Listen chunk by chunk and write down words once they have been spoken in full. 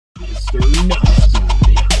Yeah.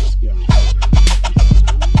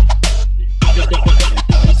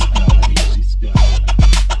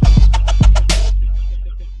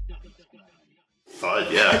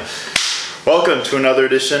 Welcome to another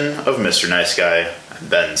edition of Mr. Nice Guy. I'm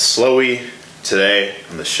Ben Slowey. Today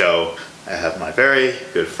on the show, I have my very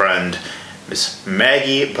good friend, Miss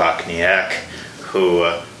Maggie Bachniak, who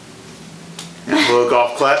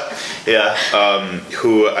golf clap, yeah,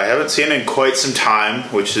 who I haven't seen in quite some time,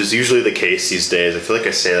 which is usually the case these days. I feel like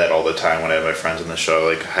I say that all the time when I have my friends on the show,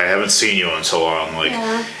 like, I haven't seen you in so long, like,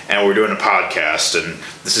 yeah. And we're doing a podcast, and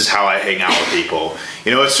this is how I hang out with people.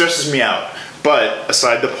 You know, it stresses me out. But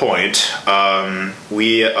aside the point,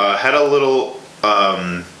 we had a little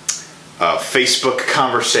Facebook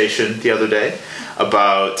conversation the other day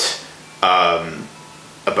about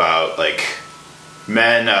like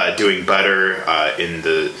men doing better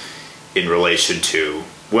in relation to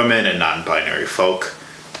women and non-binary folk.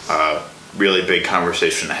 Really big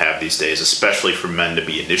conversation to have these days, especially for men to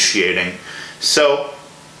be initiating. So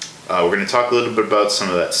we're going to talk a little bit about some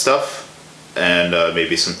of that stuff and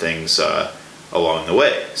maybe some things along the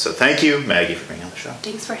way. So thank you, Maggie, for being on the show.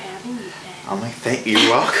 Thanks for having me, Ben. I'm like, you're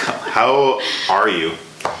welcome. How are you?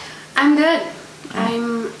 I'm good.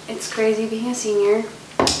 It's crazy being a senior.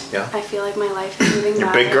 Yeah. I feel like my life is moving by. You're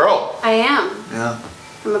a big girl. I am. Yeah.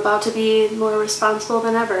 I'm about to be more responsible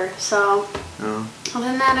than ever. So, other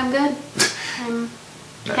than that, I'm good. I'm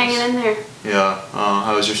Nice. hanging in there. Yeah.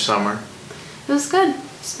 How was your summer? It was good.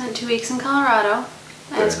 Spent 2 weeks in Colorado,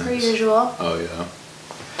 as per usual. Oh, yeah.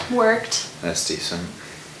 Worked. That's decent.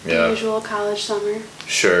 Yeah. The usual college summer.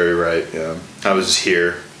 Sure, you're right, yeah. I was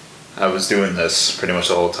here. I was doing this pretty much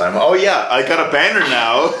the whole time. Oh, yeah, I got a banner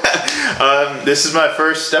now. This is my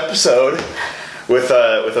first episode with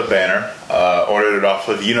a banner. Ordered it off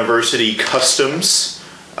of University Customs.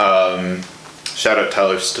 Shout out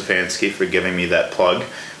Tyler Stefanski for giving me that plug.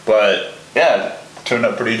 But, yeah, turned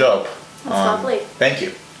out pretty dope. That's lovely. Thank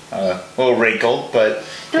you. A little wrinkled, but...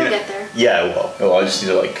 It'll get there. Yeah, it will. Well, I just need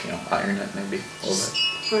to, like, iron it maybe a little bit.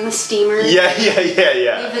 Run a steamer. Yeah.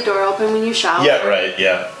 Leave the door open when you shower. Yeah, right,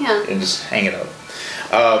 yeah. Yeah. And just hang it up.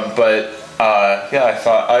 Yeah, I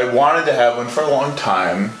thought I wanted to have one for a long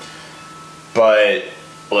time, but,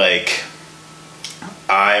 like,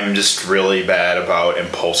 I'm just really bad about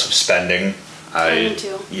impulsive spending. Me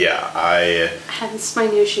too. Yeah, Hence my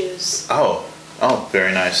new shoes. Oh,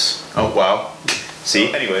 very nice. Oh, wow.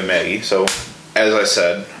 See? Anyway, Maggie, so as I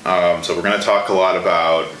said, so we're going to talk a lot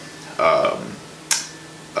about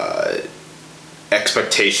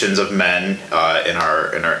expectations of men in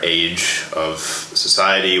our age of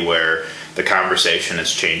society, where the conversation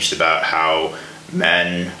has changed about how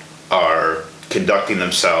men are conducting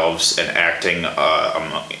themselves and acting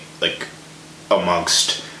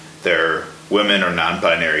amongst their women or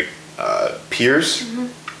non-binary peers. Mm-hmm.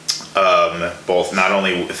 Both not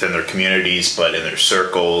only within their communities, but in their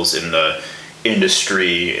circles, in the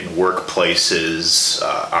industry, in workplaces,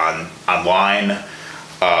 online.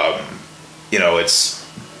 It's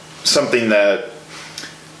something that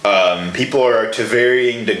people are to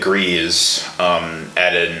varying degrees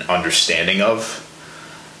at an understanding of.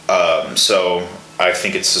 So I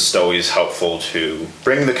think it's just always helpful to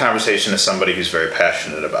bring the conversation to somebody who's very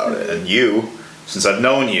passionate about it. And you, since I've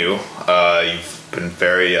known you, you've been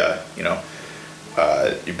very,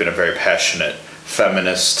 you've been a very passionate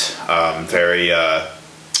feminist,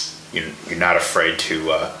 you're not afraid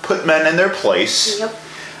to put men in their place. Yep.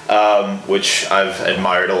 Which I've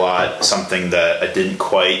admired a lot, something that I didn't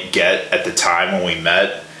quite get at the time when we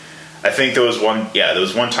met. I think there was one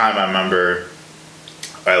time I remember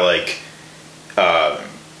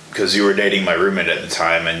because you were dating my roommate at the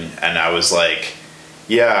time, and I was like,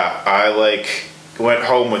 yeah, I went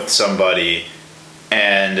home with somebody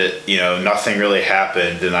and nothing really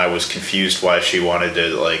happened, and I was confused why she wanted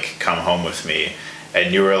to come home with me,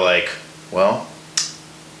 and you were like, well,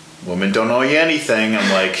 women don't owe you anything.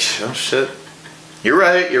 I'm like, oh shit, you're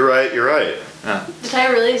right. Yeah. Did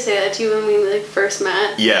I really say that to you when we first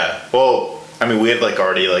met? Yeah, well, I mean, we had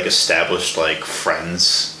already established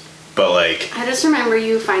friends, but I just remember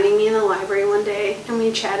you finding me in the library one day, and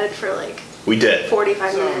we chatted for we did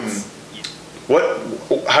 45 minutes.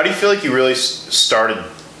 How do you feel like you really started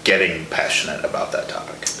getting passionate about that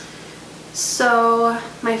topic? So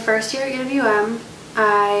my first year at UWM,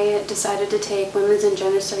 I decided to take Women's and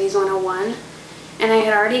Gender Studies 101, and I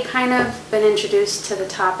had already kind of been introduced to the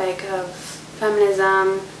topic of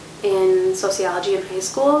feminism in sociology in high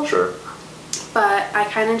school. Sure. But I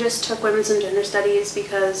kind of just took Women's and Gender Studies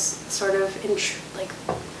because it sort of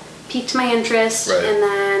piqued my interest. Right. And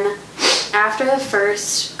then after the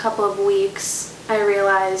first couple of weeks, I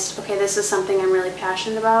realized, okay, this is something I'm really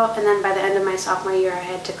passionate about. And then by the end of my sophomore year, I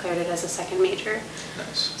had declared it as a second major.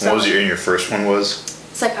 Nice. So, what was your first one was?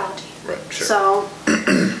 Psychology. Right, sure. So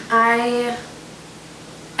I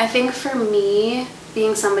think for me,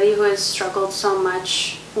 being somebody who has struggled so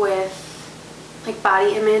much with like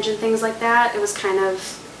body image and things like that, it was kind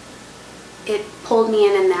of, it pulled me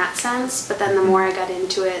in that sense, but then the more I got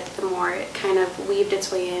into it, the more it kind of weaved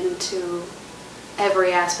its way into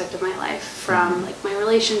every aspect of my life, from like my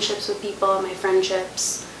relationships with people, my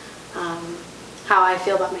friendships, how I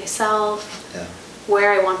feel about myself, Yeah.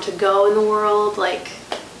 where I want to go in the world, like,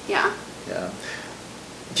 yeah. Yeah.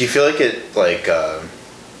 Do you feel like it, like,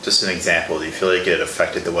 just an example, do you feel like it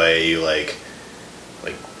affected the way you,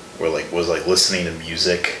 was listening to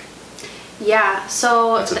music? Yeah,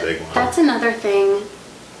 so That's a big one. That's another thing,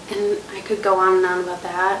 and I could go on and on about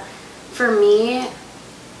that. For me,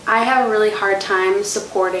 I have a really hard time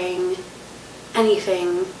supporting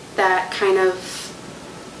anything that kind of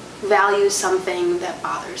values something that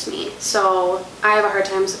bothers me. So I have a hard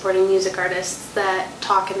time supporting music artists that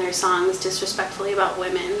talk in their songs disrespectfully about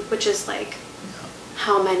women, which is like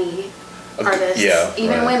how many artists,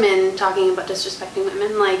 even right. women, talking about disrespecting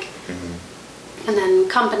women, like, and then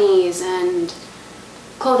companies and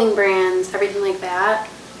clothing brands, everything like that.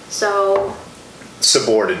 So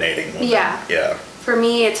Subordinating women. Yeah. Yeah. for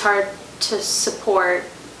me, it's hard to support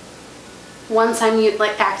once I'm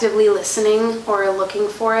like actively listening or looking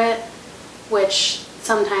for it, which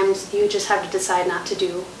sometimes you just have to decide not to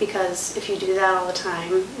do, because if you do that all the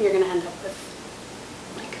time, you're gonna end up with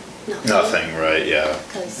like Nothing, right? Yeah.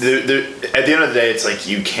 'Cause- At the end of the day, it's like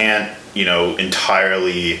you can't,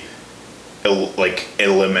 entirely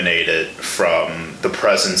eliminate it from the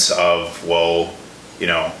presence of,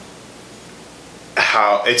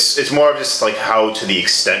 how it's more of just like how to the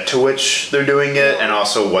extent to which they're doing it, and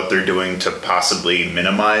also what they're doing to possibly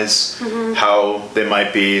minimize how they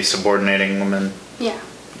might be subordinating women. Yeah.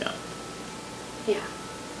 Yeah. Yeah.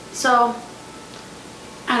 So,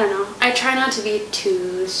 I don't know. I try not to be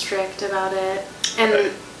too strict about it. And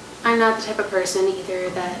Right. I'm not the type of person either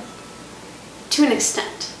that, to an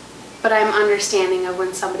extent, but I'm understanding of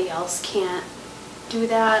when somebody else can't do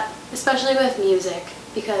that, especially with music,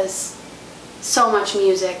 because so much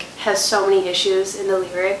music has so many issues in the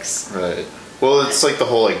lyrics. Right. Well, it's like the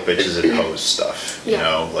whole bitches and hoes stuff,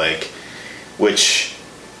 Yeah. which,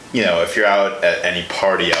 if you're out at any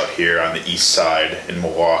party out here on the east side in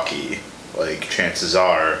Milwaukee, chances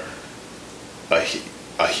are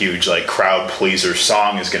a huge crowd pleaser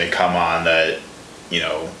song is going to come on that,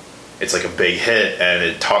 it's like a big hit, and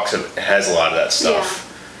it has a lot of that stuff.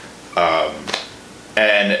 Yeah.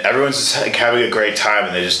 And everyone's just having a great time,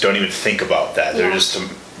 and they just don't even think about that. Yeah.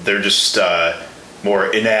 They're just more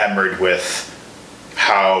enamored with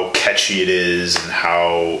how catchy it is and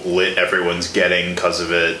how lit everyone's getting because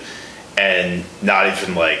of it, and not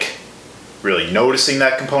even really noticing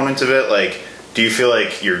that component of it. Do you feel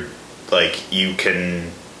like you're do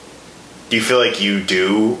you feel like you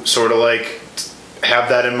do sort of have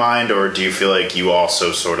that in mind, or do you feel like you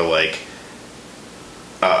also sort of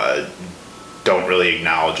don't really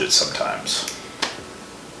acknowledge it sometimes?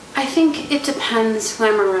 I think it depends who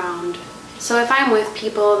I'm around. So if I'm with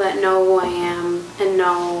people that know who I am and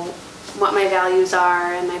know what my values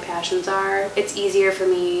are and my passions are, it's easier for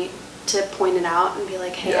me to point it out and be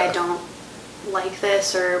like, hey, Yeah. I don't like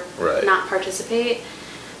this, or Right. not participate.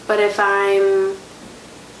 But if I'm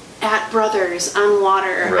at Brothers on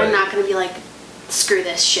Water, Right. I'm not going to be like, screw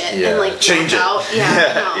this shit, Yeah. and Change walk it. out.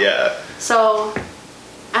 Yeah, no. Yeah. So,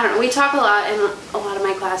 I don't know, we talk a lot in a lot of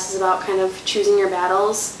my classes about kind of choosing your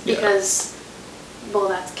battles, Yeah. because, well,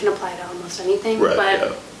 that can apply to almost anything, Right. but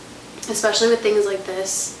Yeah. especially with things like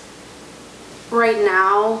this, right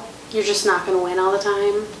now, you're just not going to win all the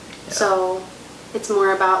time. Yeah. So, it's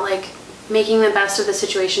more about making the best of the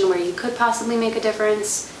situation where you could possibly make a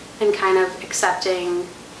difference, and kind of accepting,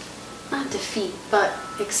 not defeat, but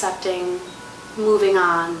accepting moving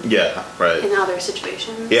on Yeah. Right. in other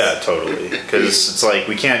situations. Yeah, totally. Because it's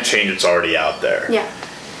we can't change what's already out there. Yeah.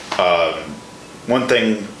 One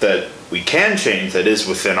thing that we can change that is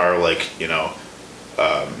within our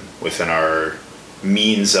within our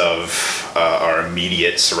means of our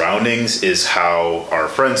immediate surroundings is how our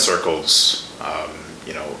friend circles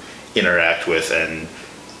interact with and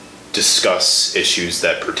discuss issues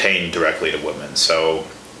that pertain directly to women. So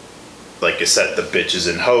like I said, the bitches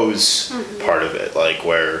and hoes part of it,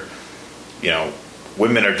 where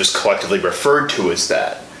women are just collectively referred to as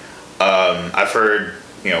that. I've heard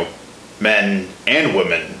men and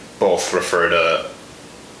women both refer to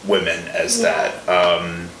women as that.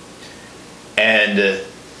 And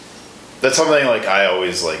that's something like I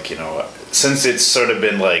always like, since it's sort of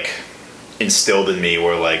been like instilled in me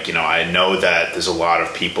where like, I know that there's a lot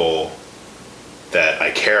of people that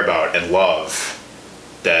I care about and love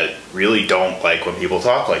that really don't like when people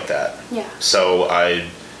talk like that. Yeah. So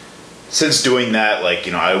since doing that, like,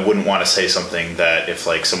 I wouldn't want to say something that if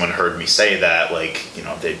like someone heard me say that, like,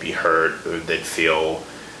 they'd be hurt or they'd feel,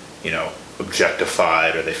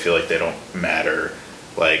 objectified or they feel like they don't matter.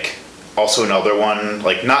 Like, also another one,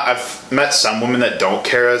 like, I've met some women that don't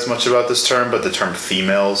care as much about this term, but the term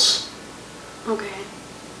females. Okay.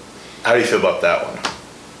 How do you feel about that one?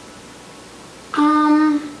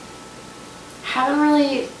 Haven't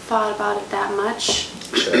really thought about it that much.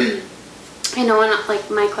 Sure. I know in like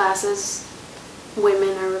my classes,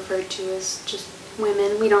 women are referred to as just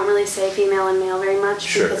women. We don't really say female and male very much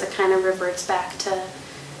Sure. because it kind of reverts back to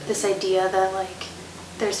this idea that like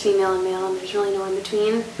there's female and male and there's really no in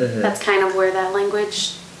between. Mm-hmm. That's kind of where that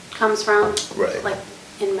language comes from, Right. like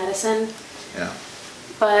in medicine. Yeah.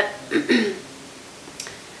 But I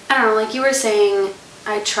don't know, like you were saying,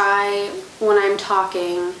 I try when I'm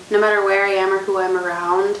talking, no matter where I am or who I'm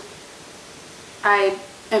around, I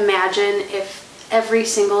imagine if every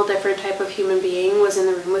single different type of human being was in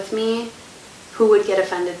the room with me, who would get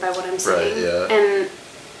offended by what I'm saying. Right, yeah. And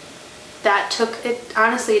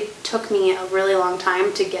honestly, it took me a really long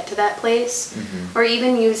time to get to that place, Mm-hmm. or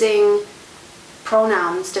even using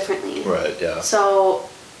pronouns differently. Right, yeah. So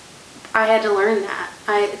I had to learn that.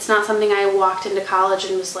 It's not something I walked into college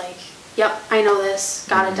and was like, yep, I know this,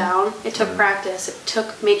 got it down. It took practice. It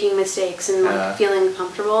took making mistakes and like feeling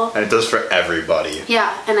comfortable. And it does for everybody.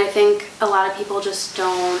 Yeah, and I think a lot of people just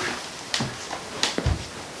don't.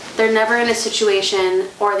 They're never in a situation,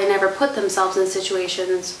 or they never put themselves in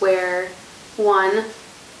situations where, one,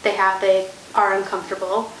 they are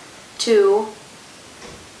uncomfortable. Two,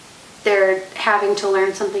 they're having to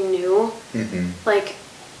learn something new. Mm-hmm. Like,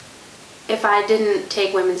 if I didn't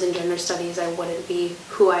take women's and gender studies, I wouldn't be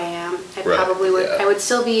who I am. I Right, probably would. yeah. I would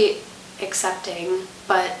still be accepting,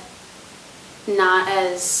 but not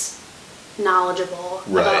as knowledgeable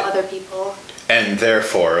Right. about other people. And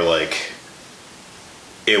therefore, like,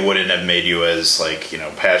 it wouldn't have made you as, like,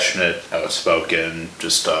 passionate, outspoken,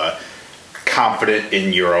 just confident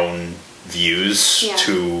in your own views Yeah.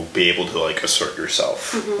 to be able to, like, assert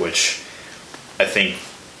yourself. Mm-hmm. Which I think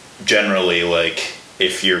generally, like,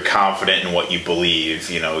 if you're confident in what you believe,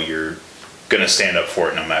 you're going to stand up for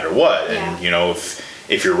it no matter what. Yeah. And,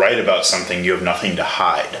 if you're right about something, you have nothing to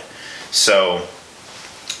hide. So,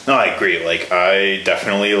 no, I agree. Like, I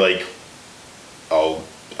definitely, like, I'll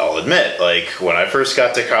admit, like, when I first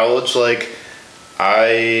got to college, like,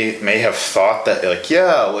 I may have thought that, like,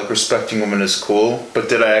 yeah, like, respecting women is cool, but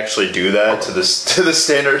did I actually do that to the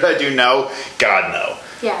standard I do now? God, no.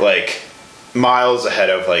 Yeah. Like, miles ahead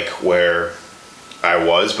of, like, where I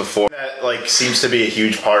was before. That, like, seems to be a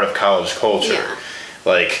huge part of college culture. Yeah.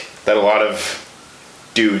 Like, that a lot of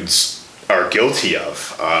dudes are guilty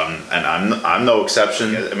of, and I'm no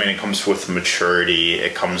exception. I mean, it comes with maturity.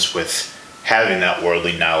 It comes with having that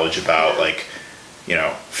worldly knowledge about, like,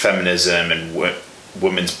 feminism and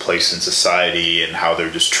women's place in society and how they're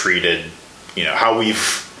just treated. How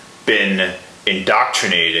we've been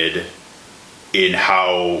indoctrinated in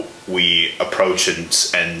how we approach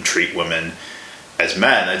and treat women as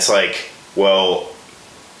men. It's like, well,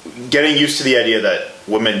 getting used to the idea that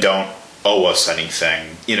women don't owe us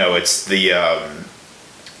anything. It's the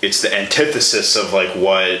antithesis of, like,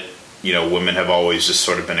 what women have always just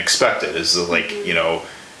sort of been expected, is like,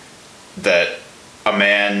 that a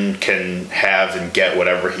man can have and get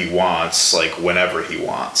whatever he wants, like, whenever he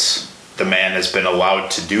wants. The man has been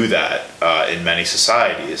allowed to do that in many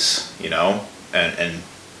societies, and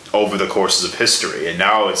over the courses of history. And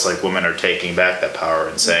now it's like women are taking back that power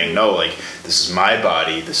and saying, no, like, this is my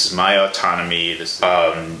body, this is my autonomy. It's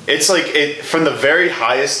like from the very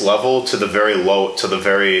highest level to the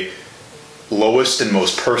very lowest and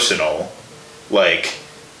most personal, like,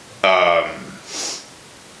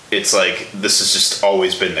 it's like this has just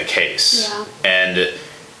always been the case. Yeah. And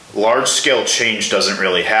large scale change doesn't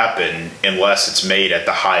really happen unless it's made at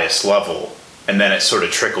the highest level, and then it sort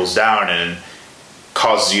of trickles down and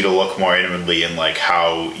causes you to look more inwardly in, like,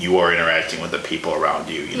 how you are interacting with the people around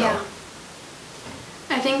you, you know?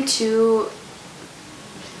 I think too,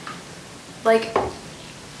 like,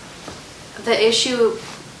 the issue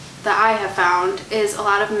that I have found is a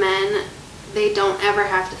lot of men, they don't ever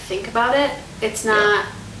have to think about it. It's not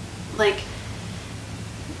like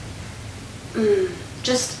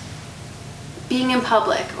just being in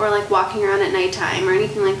public or like walking around at nighttime or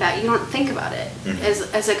anything like that. You don't think about it.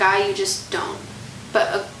 As a guy, you just don't.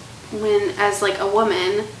 But as like a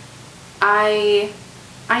woman, I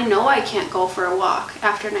know I can't go for a walk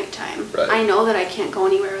after nighttime. Right. I know that I can't go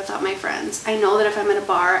anywhere without my friends. I know that if I'm at a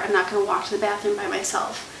bar, I'm not going to walk to the bathroom by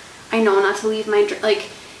myself. I know not to leave my like.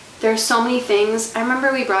 There's so many things. I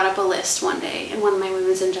remember we brought up a list one day in one of my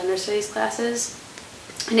women's and gender studies classes,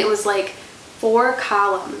 and it was like 4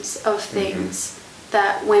 columns of things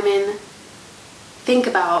that women think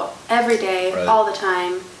about every day, right. all the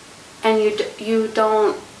time, and you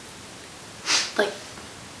don't like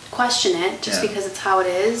question it just because it's how it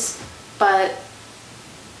is, but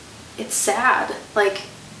it's sad. Like,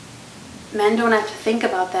 men don't have to think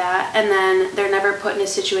about that, and then they're never put in a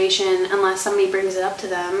situation unless somebody brings it up to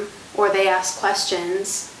them or they ask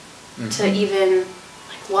questions to even,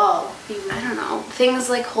 like, whoa, I don't know. Things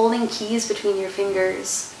like holding keys between your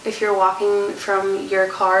fingers if you're walking from your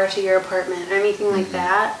car to your apartment or anything like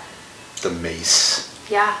that. The mace.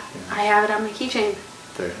 Yeah, I have it on my keychain.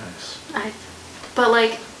 Very nice. But,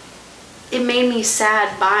 like, it made me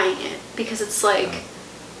sad buying it because it's like,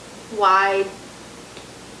 why?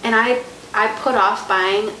 And I put off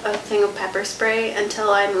buying a thing of pepper spray until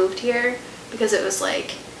I moved here because it was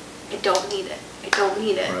like, I don't need it. I don't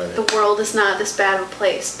need it. Right. The world is not this bad of a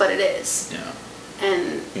place, but it is. Yeah.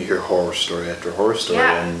 And you hear horror story after horror story,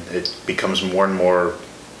 and it becomes more and more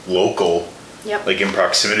local. Yep. Like in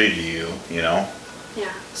proximity to you, you know?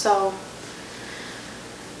 Yeah. So,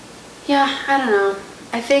 yeah, I don't know.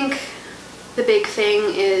 I think the big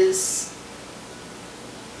thing is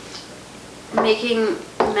making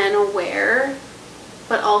men aware,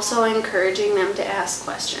 but also encouraging them to ask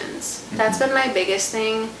questions. That's been my biggest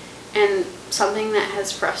thing, and something that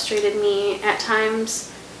has frustrated me at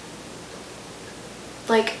times.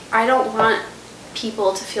 Like, I don't want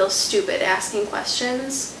people to feel stupid asking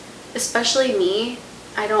questions, especially me.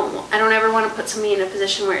 I don't ever want to put somebody in a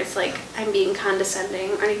position where it's like I'm being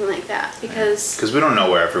condescending or anything like that, because we don't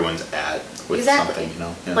know where everyone's at with exactly. something, you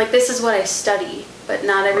know? Yeah. Like, this is what I study, but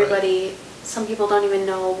not everybody, some people don't even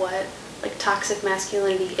know what, like, toxic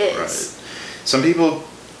masculinity is. Right. Some people,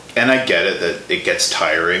 and I get it that it gets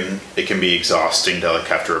tiring. It can be exhausting to, like,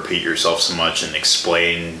 have to repeat yourself so much and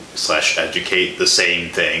explain / educate the same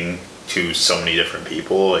thing to so many different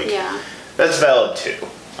people. Like, Yeah. that's valid too.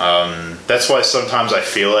 That's why sometimes I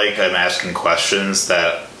feel like I'm asking questions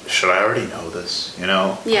that, should I already know this, you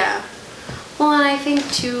know? Yeah. Well, and I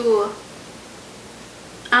think too,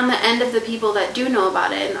 on the end of the people that do know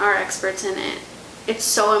about it and are experts in it, it's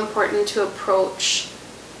so important to approach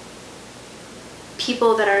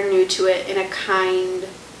people that are new to it in a kind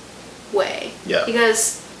way. Yeah.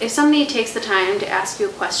 Because if somebody takes the time to ask you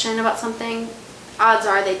a question about something, odds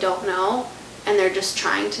are they don't know and they're just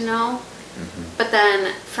trying to know. But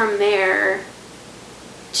then from there,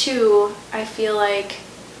 too, I feel like,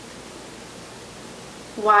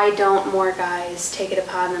 why don't more guys take it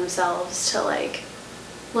upon themselves to, like,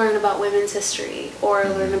 learn about women's history or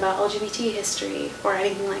learn about LGBT history or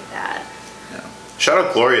anything like that? Yeah. Shout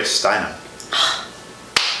out Gloria Steinem.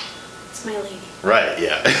 It's my lady. Right,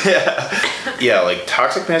 yeah. Yeah, like,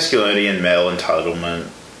 toxic masculinity and male entitlement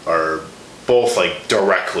are both, like,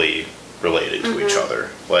 directly related to each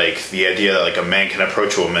other. Like, the idea that, like, a man can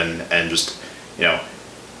approach a woman and just, you know,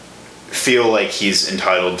 feel like he's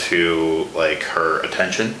entitled to, like, her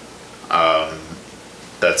attention.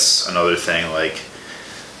 That's another thing. Like,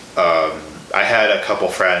 I had a couple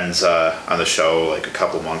friends on the show, like, a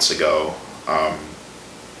couple months ago,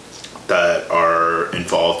 that are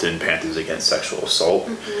involved in Panthers Against Sexual Assault.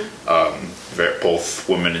 Both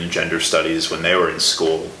women in gender studies when they were in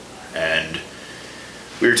school. And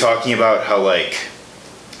we were talking about how, like,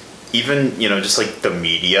 even, you know, just, like, the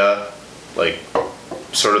media, like,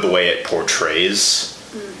 sort of the way it portrays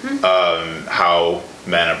how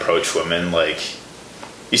men approach women. Like,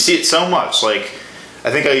 you see it so much. Like,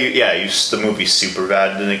 I think I used the movie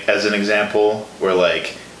Superbad as an example, where,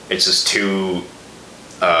 like, it's just two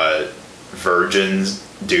virgins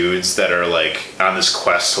dudes that are, like, on this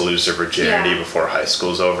quest to lose their virginity before high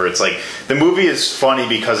school's over. It's like, the movie is funny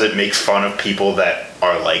because it makes fun of people that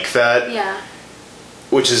are like that. Yeah.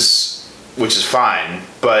 Which is fine,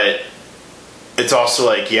 but it's also,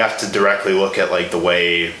 like, you have to directly look at, like, the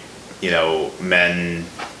way, you know, men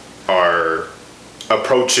are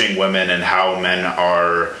approaching women and how men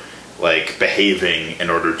are, like, behaving in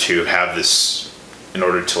order to have this, in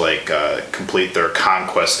order to, like, complete their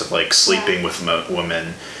conquest of, like, sleeping with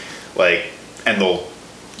women, like, and they'll,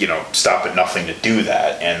 you know, stop at nothing to do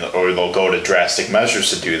that, or they'll go to drastic measures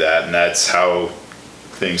to do that, and that's how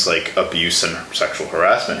things like abuse and sexual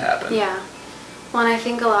harassment happen. Yeah. Well, and I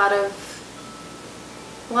think a lot of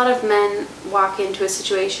men walk into a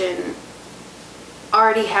situation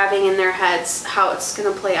already having in their heads how it's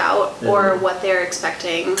going to play out, or what they're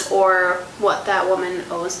expecting, or what that woman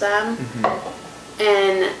owes them.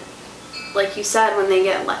 And like you said, when they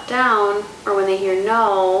get let down, or when they hear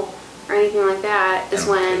no, or anything like that, is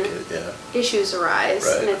when issues arise.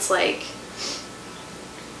 Right. And it's like,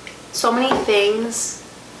 so many things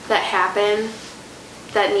that happen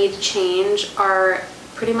that need to change are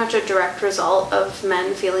pretty much a direct result of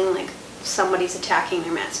men feeling like somebody's attacking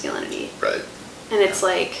their masculinity. Right. And it's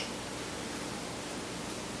like,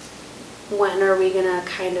 when are we gonna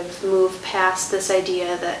kind of move past this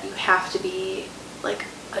idea that you have to be like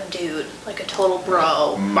a dude, like a total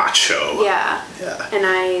bro, macho? Yeah.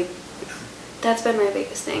 And that's been my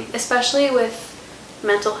biggest thing, especially with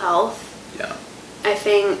mental health. Yeah. I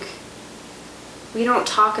think we don't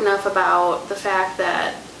talk enough about the fact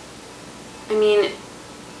that, I mean,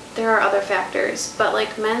 there are other factors, but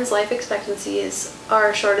like men's life expectancies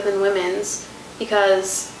are shorter than women's,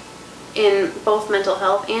 because in both mental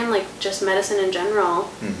health and like just medicine in general,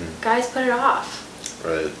 guys put it off.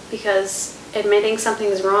 Right. Because admitting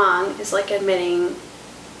something's wrong is like admitting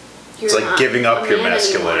it's like giving up your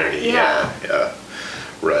masculinity. Yeah.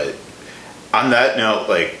 Right. On that note,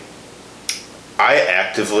 like, I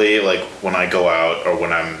actively, like, when I go out or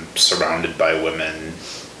when I'm surrounded by women,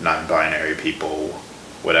 non-binary people,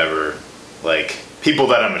 whatever, like, people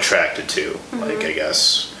that I'm attracted to, like, I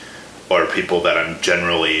guess, or people that I'm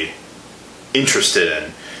generally interested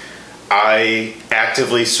in, I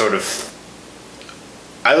actively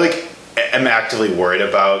am actively worried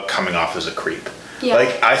about coming off as a creep. Yeah.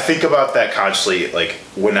 Like, I think about that consciously, like,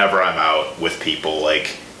 whenever I'm out with people,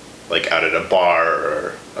 like out at a bar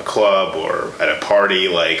or a club or at a party,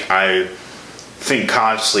 like, I think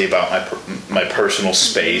consciously about my personal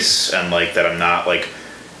space, and, like, that I'm not, like,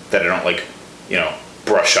 that I don't, like, you know,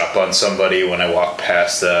 brush up on somebody when I walk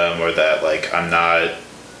past them, or that, like, I'm not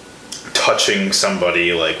touching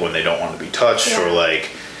somebody, like, when they don't want to be touched, or, like,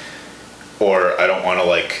 or I don't want to,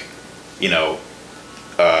 like, you know,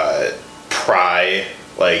 pry,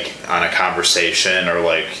 like, on a conversation, or,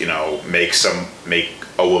 like, you know, make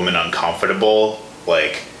a woman uncomfortable,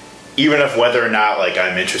 like, even if whether or not, like,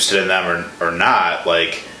 I'm interested in them or not,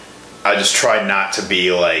 like, I just try not to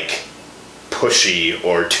be, like, pushy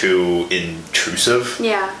or too intrusive.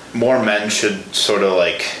 Yeah. More men should sort of,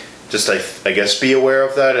 like, just, I guess, be aware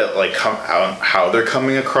of that, like, how they're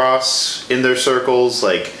coming across in their circles,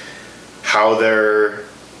 like, how they're,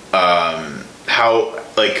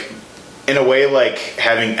 like, in a way, like,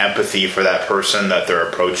 having empathy for that person that they're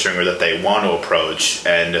approaching or that they want to approach,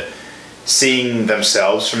 and seeing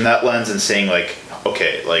themselves from that lens and saying, like,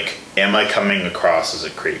 okay, like, am I coming across as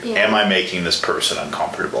a creep? Yeah. Am I making this person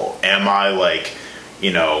uncomfortable? Am I, like,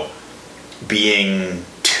 you know, being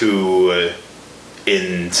too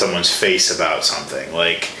in someone's face about something?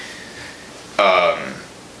 Like,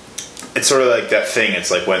 it's sort of like that thing,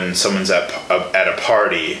 it's like when someone's at a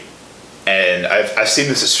party, and I've seen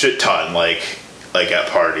this a shit ton, like at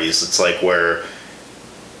parties, it's like where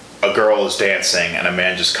a girl is dancing and a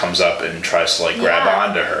man just comes up and tries to, like, grab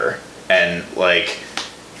onto her, and, like,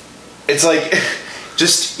 it's like,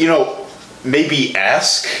 just, you know, maybe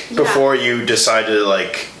ask before you decide to,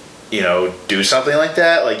 like, you know, do something like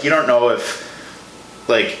that. Like, you don't know if,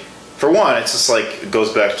 like, for one, it's just, like, it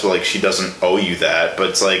goes back to, like, she doesn't owe you that, but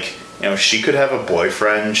it's like, you know, she could have a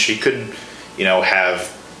boyfriend, she could, you know,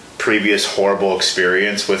 have previous horrible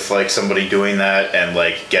experience with, like, somebody doing that and,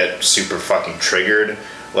 like, get super fucking triggered,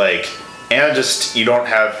 like, and just, you don't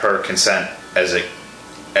have her consent as it,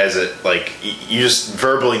 like, you just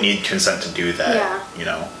verbally need consent to do that, you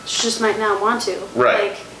know? She just might not want to.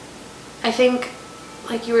 Right. Like, I think,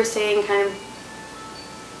 like you were saying, kind of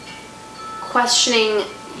questioning,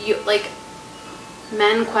 like,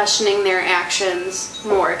 men questioning their actions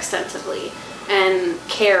more extensively and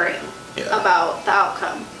caring about the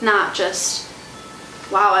outcome, not just,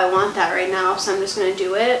 wow, I want that right now, so I'm just going to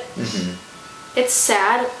do it. It's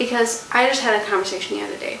sad, because I just had a conversation the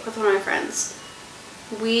other day with one of my friends.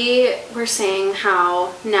 We were saying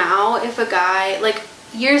how now, if a guy, like,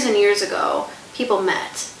 years and years ago, people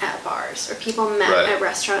met at bars, or people met at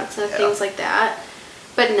restaurants and things like that,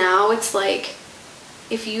 but now it's like,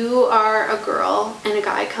 if you are a girl and a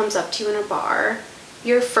guy comes up to you in a bar,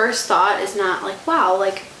 your first thought is not like, wow,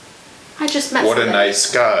 like, I just met somebody. What a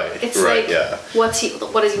nice guy. It's like, what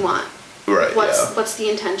does he want? Right, What's the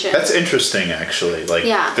intention? That's interesting, actually. Like,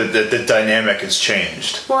 the dynamic has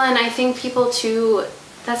changed. Well, and I think people, too,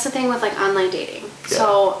 that's the thing with, like, online dating.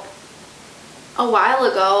 So, a while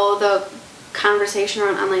ago, the conversation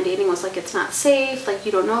around online dating was, like, it's not safe, like,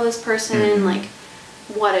 you don't know this person, like,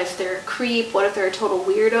 what if they're a creep, what if they're a total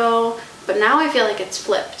weirdo? But now I feel like it's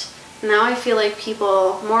flipped. Now I feel like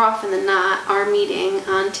people, more often than not, are meeting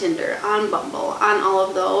on Tinder, on Bumble, on all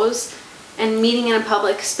of those, and meeting in a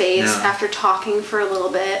public space after talking for a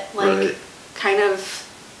little bit, like kind of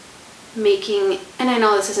making, and I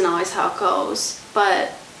know this isn't always how it goes,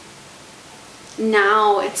 but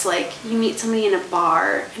now it's like you meet somebody in a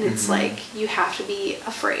bar and it's like you have to be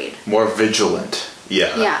afraid. More vigilant.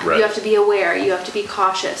 Yeah. Yeah. Right. You have to be aware. You have to be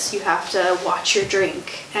cautious. You have to watch your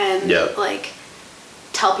drink and like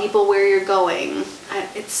tell people where you're going.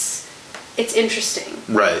 It's interesting.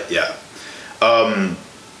 Right. Yeah.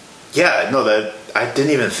 Yeah. No, that I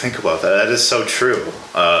didn't even think about that. That is so true.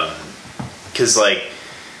 'Cause like,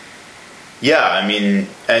 yeah, I mean,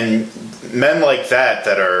 and men like that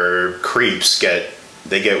are creeps get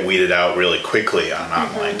weeded out really quickly on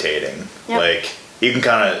online dating. Yep. Like, you can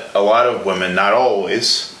kind of, a lot of women, not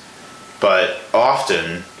always, but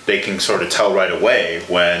often they can sort of tell right away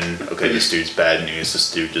when, okay, this dude's bad news,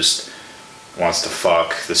 this dude just wants to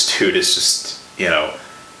fuck, this dude is just, you know,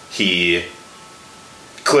 he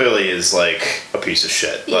clearly is like a piece of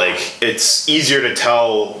shit. Yeah. Like, it's easier to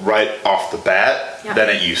tell right off the bat than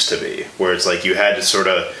it used to be, where it's like you had to sort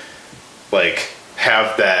of like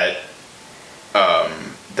have that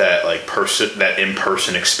that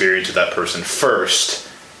in-person experience with that person first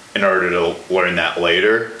in order to learn that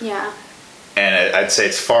later. Yeah. And I'd say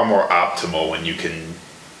it's far more optimal when you can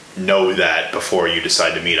know that before you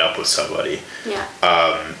decide to meet up with somebody. Yeah.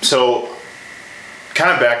 So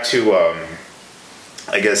kind of back to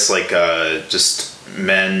I guess like just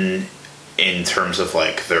men in terms of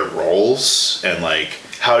like their roles, and like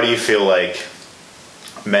how do you feel like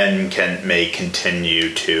men may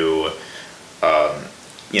continue to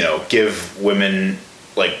you know, give women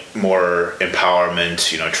like more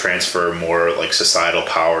empowerment, you know, transfer more like societal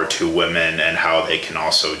power to women, and how they can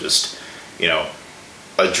also just, you know,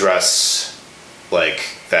 address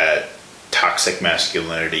like that toxic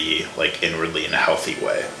masculinity like inwardly in a healthy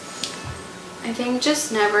way? I think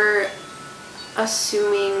just never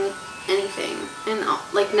assuming anything, and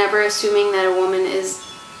like never assuming that a woman is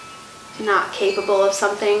not capable of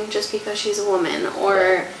something just because she's a woman,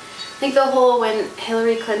 or like the whole, when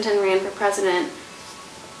Hillary Clinton ran for president,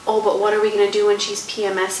 oh, but what are we going to do when she's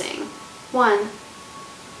PMSing? One,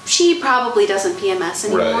 she probably doesn't PMS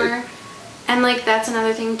anymore. Right. And like that's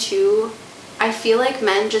another thing too. I feel like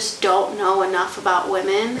men just don't know enough about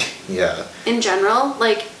women. Yeah. In general,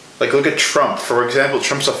 like look at Trump, for example.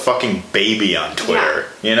 Trump's a fucking baby on Twitter,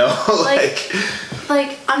 you know?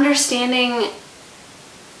 like understanding,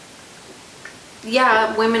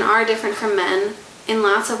 yeah, women are different from men in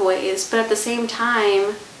lots of ways, but at the same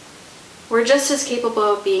time, we're just as capable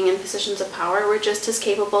of being in positions of power. We're just as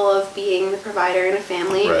capable of being the provider in a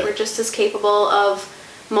family. Right. We're just as capable of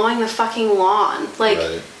mowing the fucking lawn.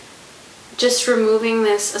 Like, just removing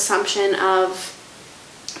this assumption of,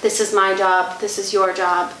 this is my job, this is your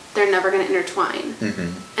job, they're never going to intertwine.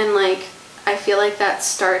 Mm-hmm. And like, I feel like that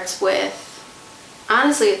starts with,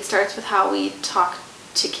 honestly, it starts with how we talk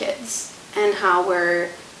to kids and how we're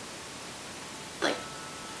like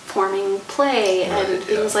forming play and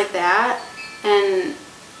things like that. And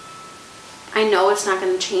I know it's not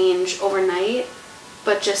going to change overnight,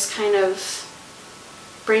 but just kind of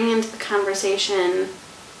bring into the conversation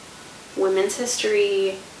women's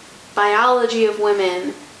history, biology of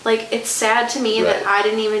women. Like, it's sad to me that I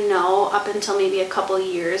didn't even know up until maybe a couple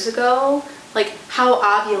years ago, like, how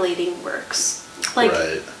ovulating works. Like,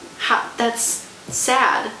 how, that's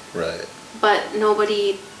sad. Right. But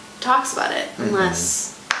nobody talks about it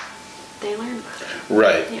unless they learn about it.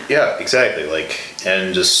 Right. Yeah, exactly. Like,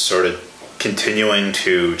 and just sort of continuing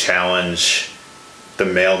to challenge the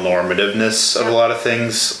male normativeness of a lot of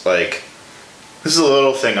things. Like, this is a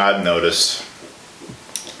little thing I've noticed,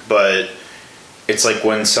 but it's like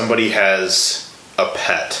when somebody has a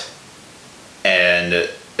pet, and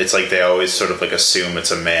it's like they always sort of like assume it's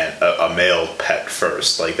a male pet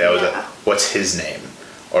first. Like, they always, what's his name?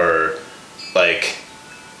 Or like,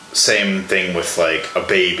 same thing with like a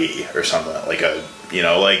baby or something, like a, you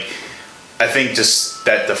know, like, I think just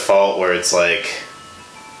that default where it's like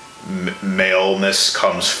maleness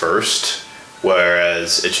comes first,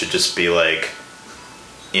 whereas it should just be like,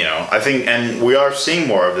 you know, I think, and we are seeing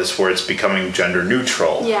more of this where it's becoming gender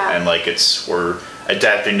neutral. Yeah. And like we're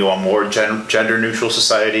adapting to a more gender neutral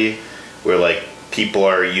society where like people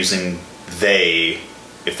are using they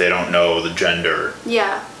if they don't know the gender.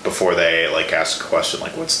 Yeah. Before they like ask a question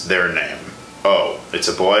like, what's their name? Oh, it's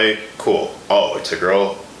a boy? Cool. Oh, it's a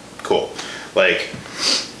girl? Cool. Like,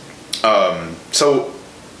 so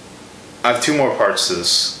I have two more parts to this.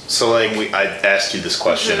 So like I asked you this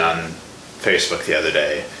question on Facebook the other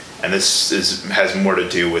day, and this has more to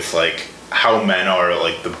do with like how men are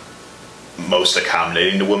like the most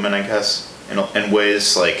accommodating to women, I guess, in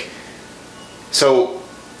ways like. So,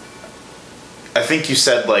 I think you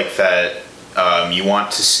said like that you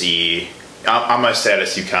want to see on my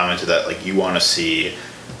status. You commented that like you want to see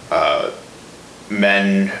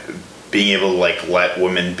men being able to like let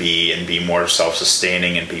women be and be more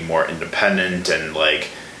self-sustaining and be more independent and like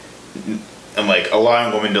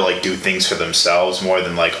allowing women to like do things for themselves more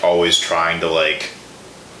than like always trying to like,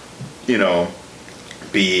 you know,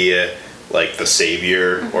 be like the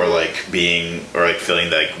savior or like being or like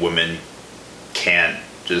feeling like women can't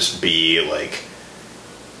just be like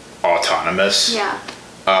autonomous. Yeah.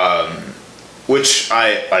 Which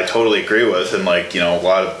I totally agree with, and like, you know, a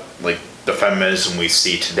lot of like the feminism we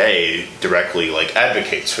see today directly like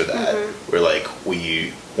advocates for that. Where like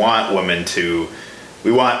we want men to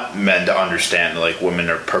understand that like women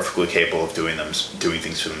are perfectly capable of doing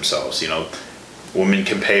things for themselves. You know, women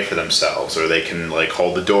can pay for themselves, or they can like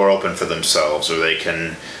hold the door open for themselves, or they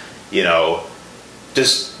can, you know,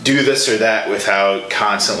 just do this or that without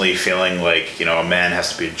constantly feeling like, you know, a man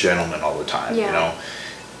has to be a gentleman all the time. Yeah. You know.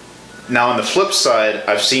 Now on the flip side,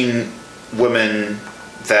 I've seen women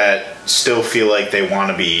that still feel like they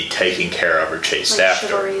want to be taken care of or chased like after.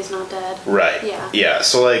 Chivalry is not dead. Right. Yeah. Yeah.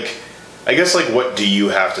 So like, I guess like, what do you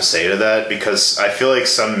have to say to that? Because I feel like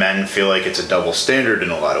some men feel like it's a double standard in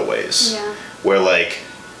a lot of ways. Yeah. Where like,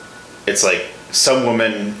 it's like some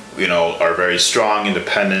women, you know, are very strong,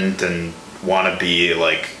 independent, and want to be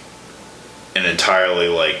like, and entirely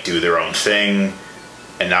like do their own thing,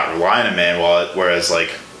 and not rely on a man. Whereas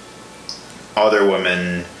like, other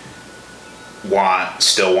women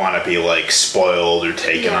still want to be like spoiled or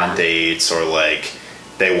taken on dates, or like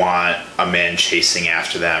they want a man chasing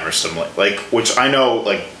after them or something like which I know,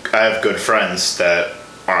 like I have good friends that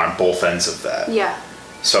are on both ends of that. Yeah.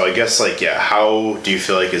 So I guess like, yeah, how do you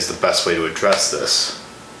feel like is the best way to address this?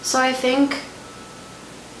 So I think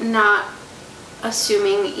not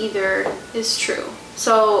assuming either is true.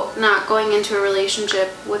 So not going into a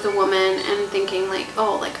relationship with a woman and thinking like,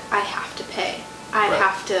 oh, like I have to pay. I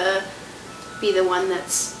have to be the one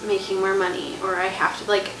that's making more money, or I have to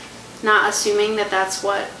like, not assuming that that's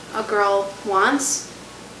what a girl wants.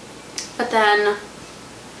 But then,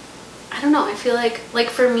 I don't know, I feel like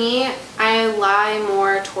for me, I lie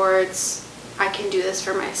more towards I can do this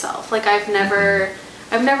for myself. Like I've never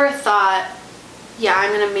thought, yeah,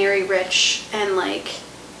 I'm gonna marry rich and like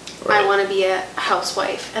I want to be a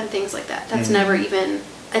housewife and things like that. That's never even,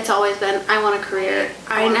 it's always been, I want a career.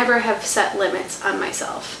 I never have set limits on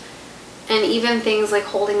myself. And even things like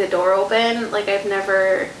holding the door open, like I've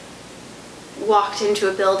never walked into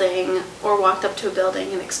a building or walked up to a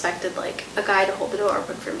building and expected like a guy to hold the door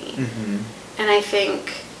open for me. And I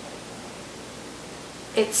think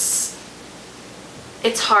it's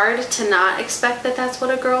hard to not expect that that's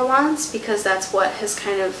what a girl wants, because that's what has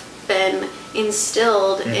kind of been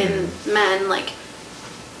instilled in men. Like,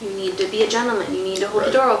 you need to be a gentleman, you need to hold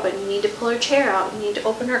the door open, you need to pull her chair out, you need to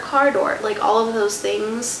open her car door. Like, all of those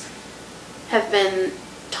things have been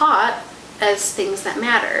taught as things that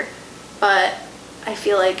matter. But I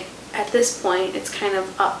feel like at this point it's kind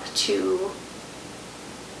of up to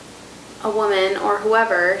a woman or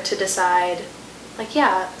whoever to decide, like,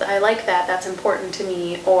 yeah, I like that, that's important to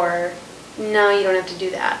me, or no, you don't have to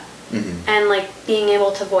do that. And like being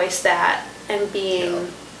able to voice that and being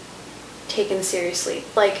taken seriously.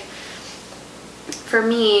 Like, for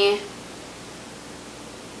me,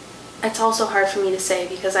 it's also hard for me to say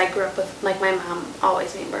because I grew up with, like, my mom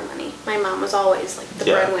always made more money. My mom was always like the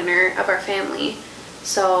breadwinner of our family.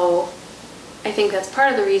 So I think that's part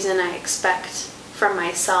of the reason I expect from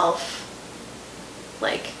myself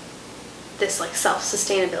like this like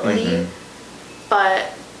self-sustainability.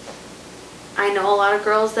 But I know a lot of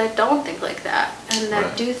girls that don't think like that, and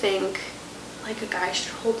that do think like a guy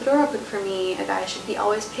should hold the door open for me, a guy should be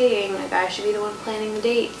always paying, a guy should be the one planning the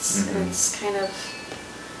dates. And it's kind of,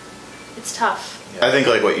 it's tough. I think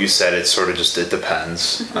like what you said, it sort of just, it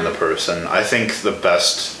depends on the person. I think the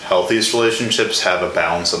best, healthiest relationships have a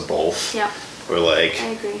balance of both. Yeah. Where like, I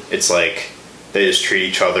agree. It's like they just treat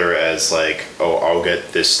each other as like, oh, I'll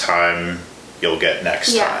get this time, you'll get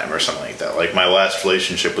next time, or something like that. Like, my last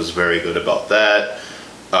relationship was very good about that.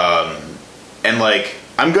 And like,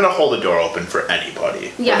 I'm gonna hold the door open for anybody.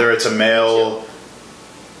 Whether it's a male,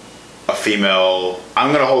 a female,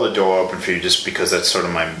 I'm gonna hold the door open for you just because that's sort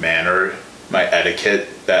of my manner, my etiquette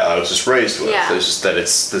that I was just raised with. It's just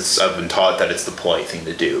that I've been taught that it's the polite thing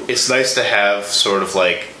to do. It's nice to have sort of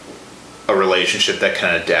like a relationship that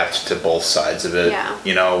can adapt to both sides of it.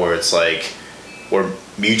 You know, where it's like we're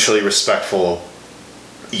mutually respectful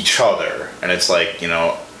each other, and it's like,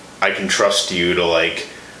 I can trust you to, like,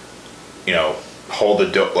 hold the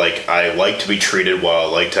door. Like, I like to be treated well.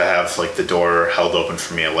 I like to have, like, the door held open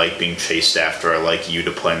for me. I like being chased after. I like you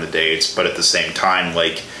to plan the dates, but at the same time,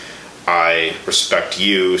 like, I respect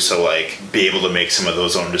you, so, like, be able to make some of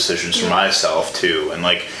those own decisions for myself too. And,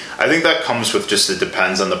 like, I think that comes with just, it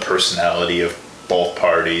depends on the personality of both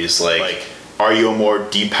parties. Like, are you a more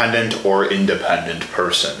dependent or independent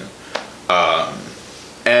person?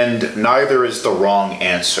 And neither is the wrong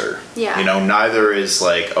answer. Yeah. Neither is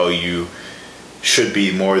like, oh, you should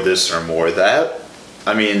be more this or more that.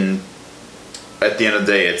 I mean, at the end of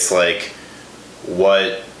the day, it's like,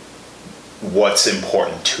 what's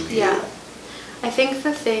important to you? Yeah. I think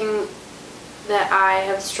the thing that I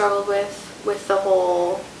have struggled with the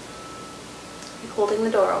whole, like, holding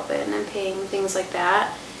the door open and paying, things like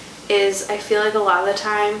that, is I feel like a lot of the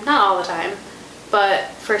time, not all the time, but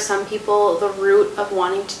for some people, the root of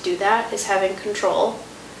wanting to do that is having control.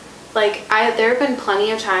 Like, there have been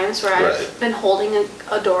plenty of times where I've been holding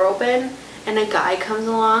a door open and a guy comes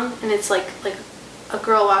along, and it's like a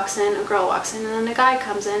girl walks in, and then a guy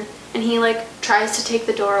comes in, and he, like, tries to take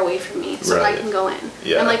the door away from me so I can go in.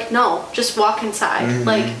 Yeah. I'm like, no, just walk inside. Mm-hmm.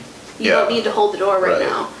 Like, you don't need to hold the door right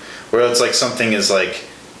now. Where it's like something is like,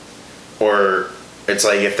 or it's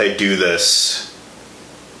like if they do this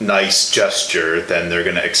nice gesture, then they're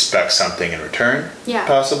going to expect something in return. Yeah.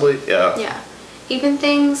 Possibly. Yeah. Yeah. Even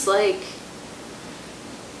things like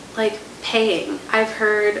paying. I've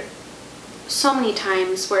heard so many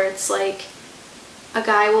times where it's like a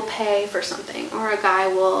guy will pay for something, or a guy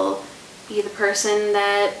will be the person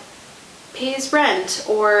that pays rent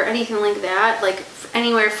or anything like that. Like,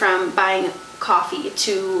 anywhere from buying coffee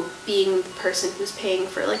to being the person who's paying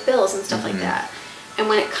for, like, bills and stuff like that. And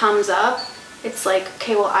when it comes up, it's like,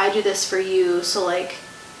 okay, well, I do this for you, so, like,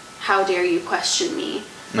 how dare you question me?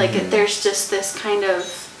 Like, there's just this kind of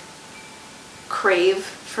crave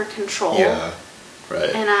for control. Yeah,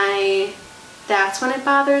 right. And that's when it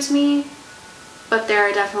bothers me. But there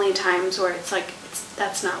are definitely times where it's like,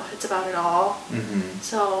 that's not what it's about at all. Mm-hmm.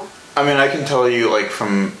 So. I mean, I can tell you, like,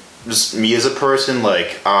 from just me as a person,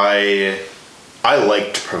 like, I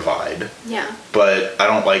like to provide. Yeah. But I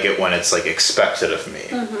don't like it when it's, like, expected of me.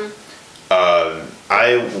 Mm-hmm.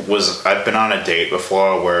 I've been on a date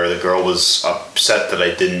before where the girl was upset that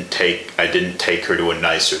I didn't take her to a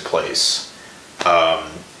nicer place,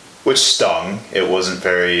 which stung.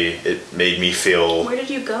 It made me feel. Where did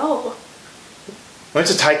you go? Went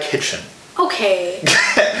to Thai Kitchen. Okay.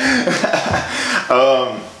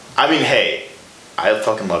 I mean, hey, I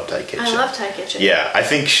fucking love Thai Kitchen. I love Thai Kitchen. Yeah, I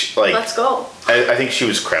think let's go. I think she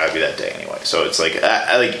was crabby that day anyway, so it's like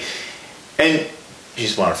and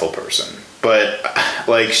she's a wonderful person. But,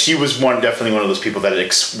 like, she was definitely one of those people that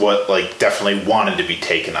definitely wanted to be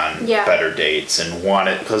taken on better dates and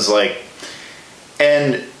wanted, because, like,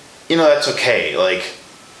 and, that's okay. Like,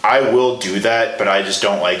 I will do that, but I just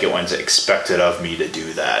don't like it when it's expected of me to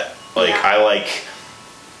do that. Like, I like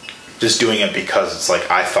just doing it because it's like,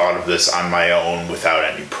 I thought of this on my own without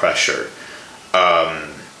any pressure. But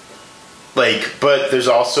there's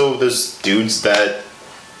dudes that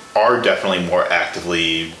are definitely more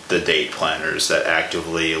actively the date planners that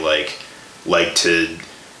actively like to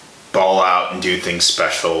ball out and do things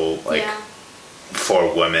special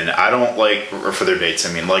for women. I don't like, or for their dates.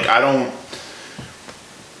 I mean, like, I'm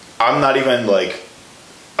not even like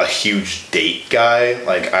a huge date guy.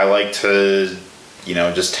 Like, I like to,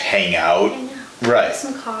 just hang out. Right. Have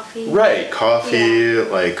some coffee. Right. Coffee,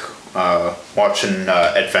 watching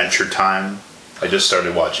Adventure Time. I just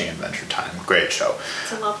started watching Adventure Time. Great show.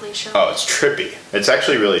 It's a lovely show. Oh, it's trippy. It's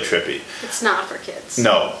actually really trippy. It's not for kids.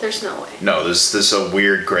 No. There's no way. No, there's a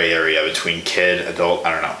weird gray area between kid, adult,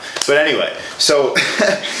 I don't know. But anyway, so,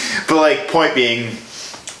 but, point being,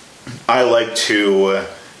 I like to,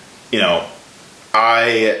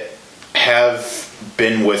 I have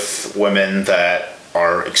been with women that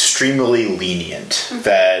are extremely lenient,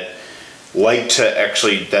 that like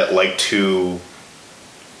to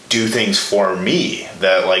do things for me,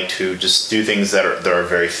 that like to just do things that are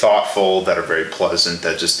very thoughtful, that are very pleasant,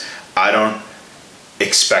 that just I don't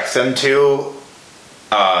expect them to,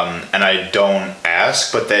 and I don't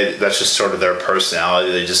ask, but that's just sort of their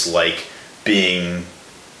personality. They just like being,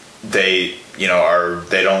 they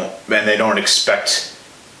don't expect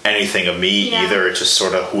anything of me either. It's just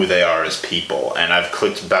sort of who they are as people, and I've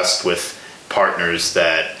clicked best with partners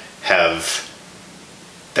that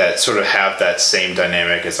sort of have that same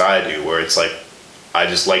dynamic as I do, where it's like, I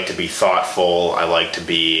just like to be thoughtful.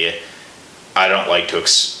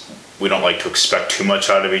 We don't like to expect too much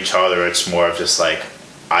out of each other. It's more of just like,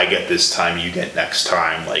 I get this time, you get next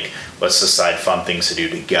time. Like, let's decide fun things to do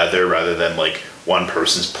together rather than like one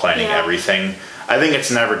person's planning everything. I think it's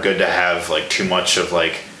never good to have like too much of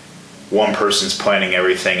like one person's planning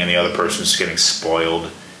everything and the other person's getting spoiled,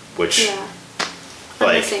 which I'm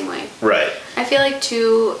the same way. Right. I feel like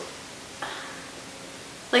too,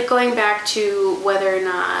 like going back to whether or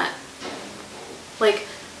not like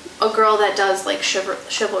a girl that does like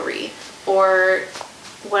chivalry or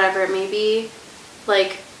whatever it may be,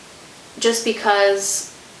 like just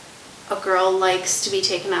because a girl likes to be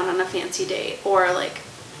taken out on a fancy date or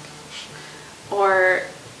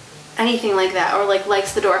anything like that, or like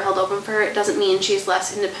likes the door held open for her, it doesn't mean she's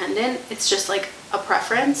less independent. It's just like a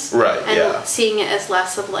preference, right? And seeing it as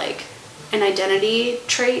less of like an identity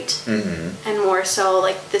trait and more so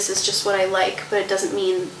like this is just what I like, but it doesn't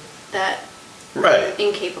mean that I'm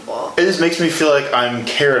incapable. It just makes me feel like I'm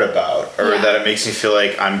cared about, or that it makes me feel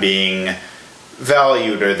like I'm being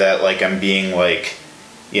valued, or that like I'm being like,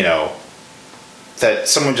 you know, that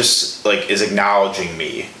someone just like is acknowledging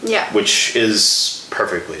me, which is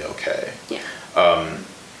perfectly okay.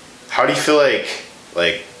 How do you feel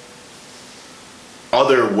like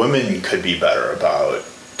other women could be better about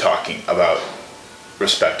talking about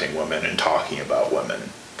respecting women and talking about women?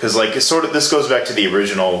 Because like it's sort of, this goes back to the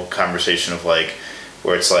original conversation of like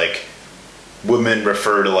where it's like women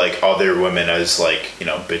refer to like other women as like, you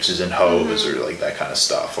know, bitches and hoes or like that kind of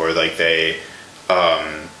stuff, or like they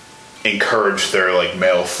encourage their like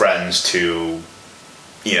male friends to,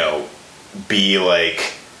 you know, be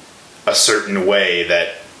like a certain way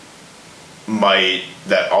that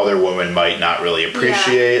other women might not really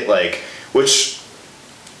appreciate, like, which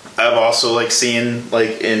I've also like seen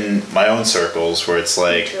like in my own circles where it's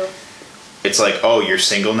like oh, you're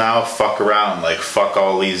single now, fuck around, like fuck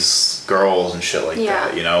all these girls and shit like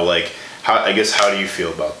that, you know, like how do you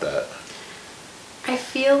feel about that? I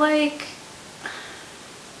feel like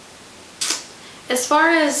as far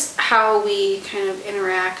as how we kind of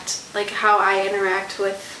interact, like how I interact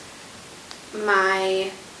with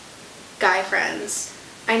my guy friends,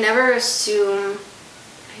 I never assume.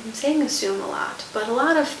 I'm saying assume a lot, but a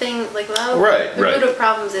lot of things, like the root of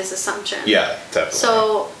problems is assumption. Yeah, definitely.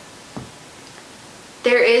 So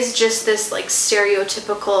there is just this like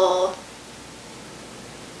stereotypical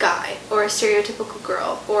guy or a stereotypical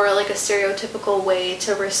girl or like a stereotypical way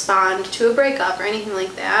to respond to a breakup or anything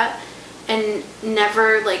like that, and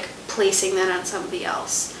never like placing that on somebody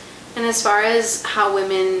else. And as far as how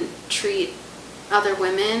women treat other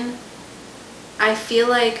women, I feel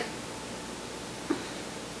like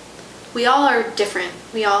we all are different.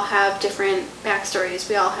 We all have different backstories.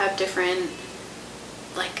 We all have different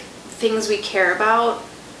like things we care about,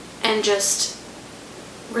 and just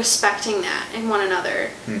respecting that in one another.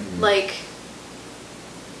 Like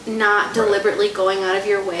not deliberately going out of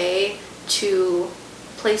your way to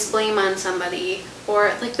place blame on somebody.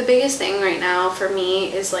 Or like the biggest thing right now for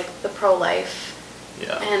me is like the pro-life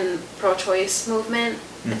and pro-choice movement.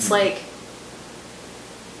 It's like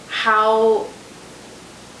how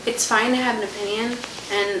it's fine to have an opinion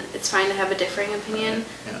and it's fine to have a differing opinion,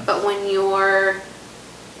 but when you're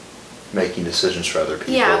making decisions for other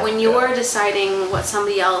people, when you're deciding what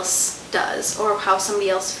somebody else does or how somebody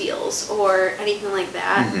else feels or anything like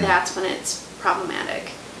that, that's when it's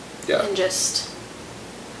problematic. And just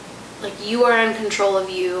like you are in control of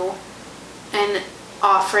you, and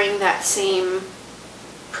offering that same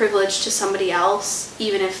privilege to somebody else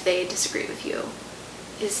even if they disagree with you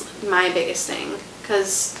is my biggest thing.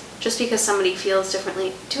 Because just because somebody feels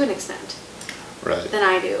differently to an extent than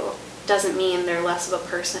I do doesn't mean they're less of a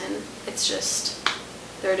person. It's just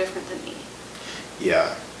they're different than me.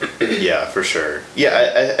 Yeah, for sure.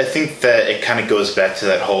 Yeah, I think that it kind of goes back to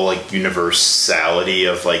that whole like universality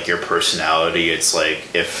of like your personality. It's like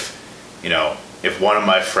if, you know, if one of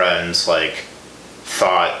my friends like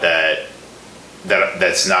thought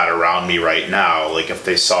that's not around me right now, like if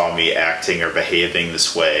they saw me acting or behaving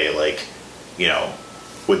this way, like, you know,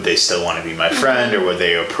 would they still want to be my friend, or would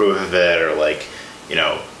they approve of it, or like, you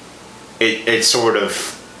know, it sort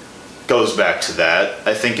of goes back to that,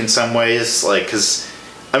 I think, in some ways, like, because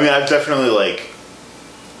I mean I've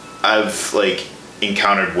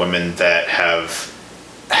encountered women that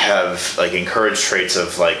have like encouraged traits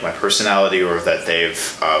of like my personality, or that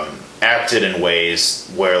they've acted in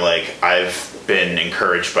ways where like I've been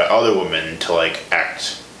encouraged by other women to like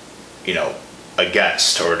act, you know,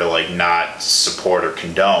 against, or to like not support or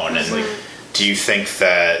condone. And like, do you think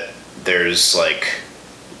that there's like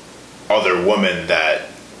other women that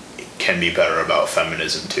can be better about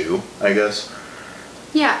feminism too, I guess?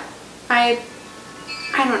 I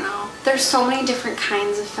don't know, there's so many different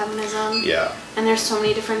kinds of feminism. and there's so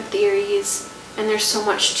many different theories, and there's so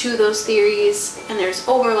much to those theories, and there's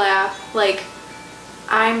overlap. Like,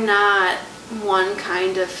 I'm not one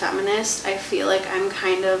kind of feminist. I feel like I'm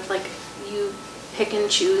kind of like, you pick and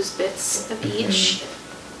choose bits of each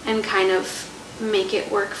and kind of make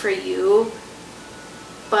it work for you.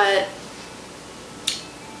 But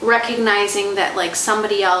recognizing that like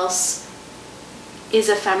somebody else is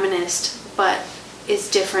a feminist but is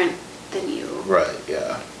different than you. Right,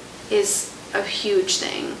 yeah. Is a huge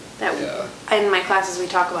thing that Yeah. in my classes we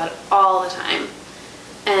talk about it all the time.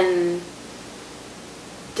 And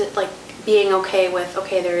like being okay with,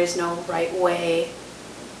 okay, there is no right way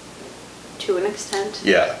to an extent.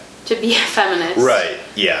 Yeah. To be a feminist. Right.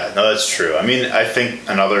 Yeah. No, that's true. I mean, I think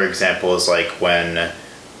another example is like when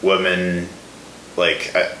women,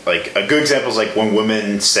 like a good example is like when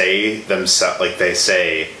women say themselves, like they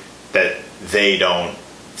say that they don't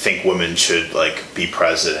think women should like be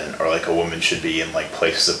president or like a woman should be in like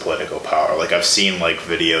places of political power. Like I've seen like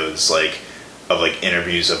videos like of like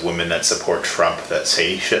interviews of women that support Trump that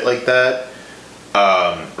say shit like that.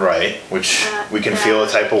 Right. Which we can feel a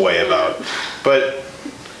type of way about, but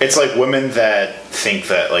it's like women that think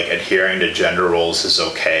that like adhering to gender roles is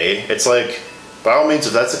okay. It's like, by all means,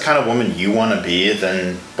 if that's the kind of woman you want to be,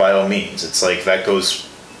 then by all means. It's like that goes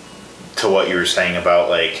to what you were saying about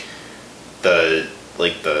like the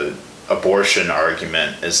abortion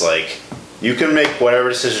argument is like you can make whatever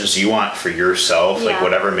decisions you want for yourself, like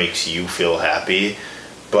whatever makes you feel happy,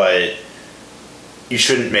 but you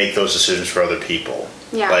shouldn't make those decisions for other people.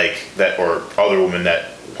 Yeah. Like that, or other women that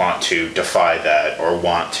want to defy that or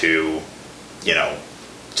want to, you know,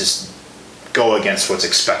 just go against what's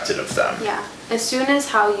expected of them. Yeah. As soon as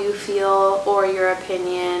how you feel or your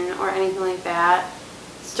opinion or anything like that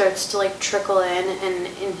starts to like trickle in and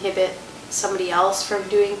inhibit somebody else from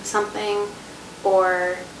doing something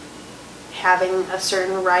or having a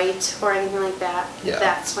certain right or anything like that,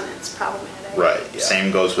 that's when it's problematic. Right. Yeah.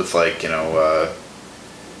 Same goes with like, you know,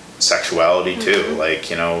 sexuality too, like,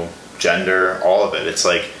 you know, gender, all of it. It's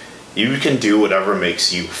like you can do whatever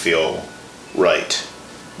makes you feel right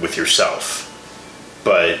with yourself,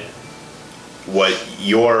 but what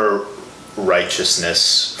your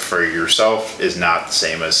righteousness for yourself is not the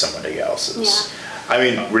same as somebody else's. I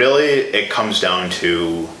mean, really, it comes down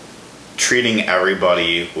to treating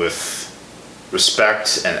everybody with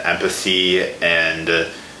respect and empathy and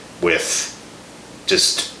with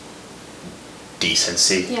just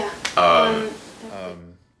decency. All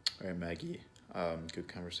right, Maggie. Good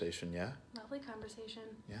conversation, yeah? Lovely conversation.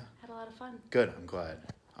 Yeah. Had a lot of fun. Good, I'm glad.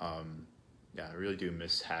 Yeah, I really do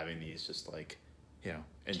miss having these just like, you know,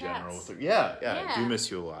 in general. Yeah, I do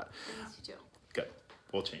miss you a lot. I miss you too. Good.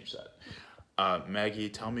 We'll change that. Maggie,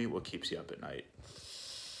 tell me what keeps you up at night.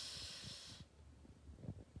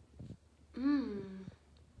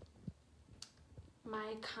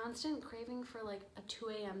 My constant craving for like a 2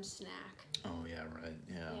 a.m. snack. Oh, yeah, right.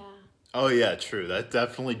 Yeah. Oh, yeah, true. That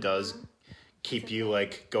definitely does keep you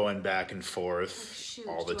like going back and forth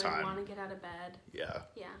all the time. I want to get out of bed. Yeah.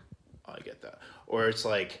 Yeah. Oh, I get that. Or it's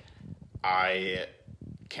like, I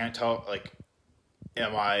can't tell, like,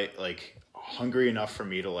 am I like hungry enough for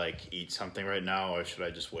me to like eat something right now, or should I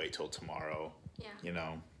just wait till tomorrow? Yeah. You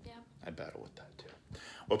know? Yeah. I battle with that too.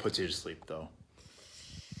 What puts you to sleep though?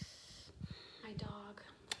 My dog,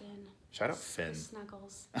 Finn. Shout out Finn.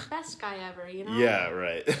 Snuggles. Best guy ever, you know? Yeah,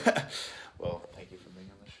 right. Well, thank you for being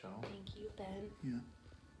on the show. Thank you, Ben. Yeah.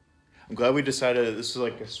 I'm glad we decided this is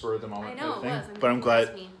like a spur of the moment I know, thing. it was. But I'm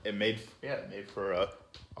glad it made for a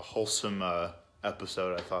wholesome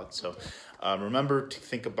episode, I thought. So remember to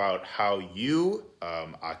think about how you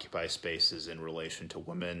occupy spaces in relation to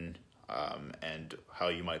women and how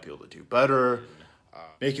you might be able to do better,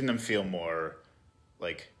 making them feel more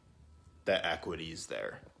like that equity is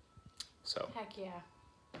there. So heck yeah.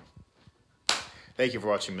 Thank you for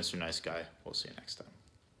watching Mr. Nice Guy. We'll see you next time.